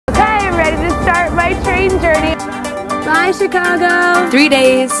Bye, Chicago! 3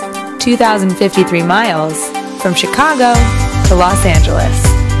 days, 2,053 miles from Chicago to Los Angeles.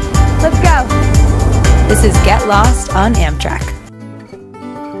 Let's go! This is Get Lost on Amtrak.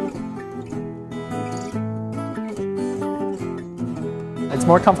 It's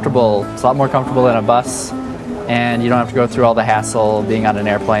more comfortable. It's a lot more comfortable than a bus, and you don't have to go through all the hassle being on an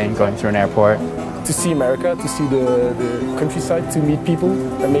airplane, going through an airport. To see America, to see the countryside, to meet people,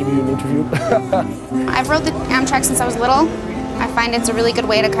 and maybe an interview. I've rode the Amtrak since I was little. I find it's a really good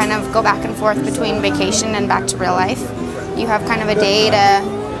way to kind of go back and forth between vacation and back to real life. You have kind of a day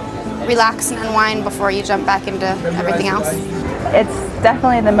to relax and unwind before you jump back into everything else. It's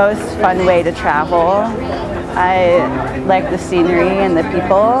definitely the most fun way to travel. I like the scenery and the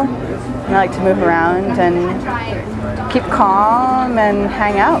people, and I like to move around and keep calm and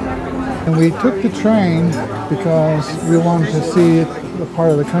hang out. And we took the train because we wanted to see the part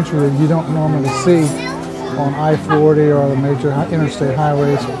of the country that you don't normally see on I-40 or the major interstate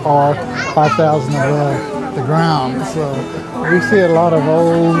highways or 5,000 above the ground. So we see a lot of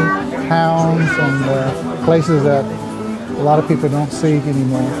old towns and places that a lot of people don't see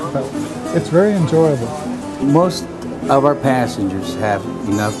anymore. But it's very enjoyable. Most of our passengers have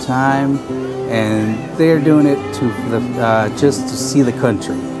enough time, and they're doing it just to see the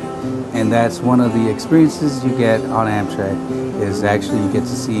country. And that's one of the experiences you get on Amtrak, is actually you get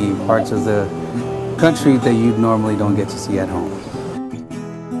to see parts of the country that you normally don't get to see at home.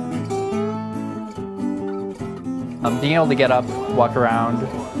 Being able to get up, walk around,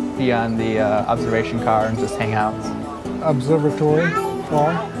 be on the observation car and just hang out. Observatory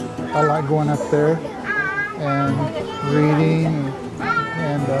car. I like going up there and reading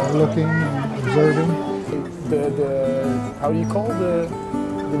and looking and observing. How do you call the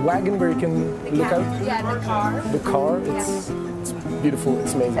wagon where you can look out? Yeah, the car. The car, it's beautiful,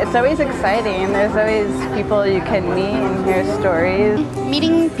 it's amazing. It's always exciting. There's always people you can meet and hear stories.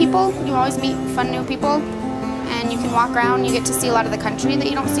 Meeting people, you always meet fun new people, and you can walk around, you get to see a lot of the country that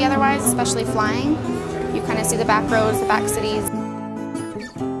you don't see otherwise, especially flying. You kind of see the back roads, the back cities.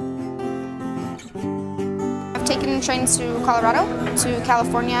 I've taken trains to Colorado, to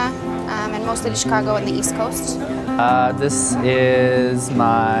California, and mostly to Chicago and the East Coast. This is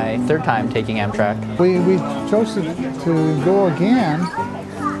my third time taking Amtrak. We chose to go again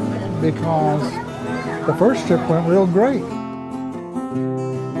because the first trip went real great.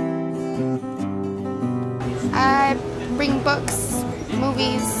 I bring books,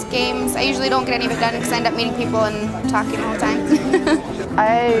 movies, games. I usually don't get any of it done because I end up meeting people and talking all the time.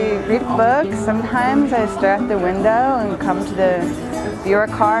 I read books. Sometimes I stare out the window and come to the viewer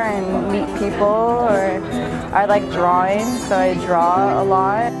car and meet people, or I like drawing, so I draw a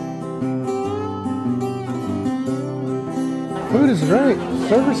lot. Food is great.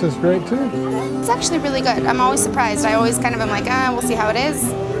 Service is great too. It's actually really good. I'm always surprised. I always kind of am like, we'll see how it is.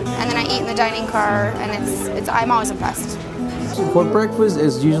 And then I eat in the dining car, and I'm always impressed. For breakfast,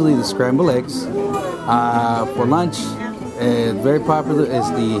 it's usually the scrambled eggs. For lunch, very popular is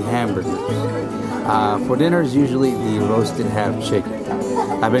the hamburgers. For dinner is usually the roasted half chicken.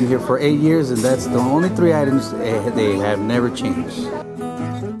 I've been here for 8 years, and that's the only 3 items they have never changed.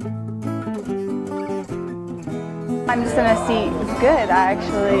 I'm just in a seat. It's good. I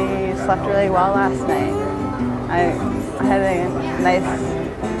actually slept really well last night. I had a nice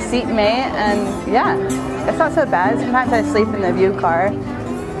seatmate, and yeah, it's not so bad. Sometimes I sleep in the view car. I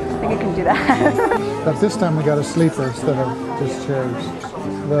think I can do that. But this time we got a sleeper instead of just chairs.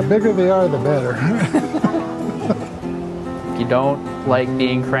 The bigger they are, the better. If you don't like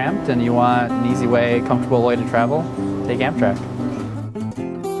being cramped and you want an easy way, comfortable way to travel, take Amtrak.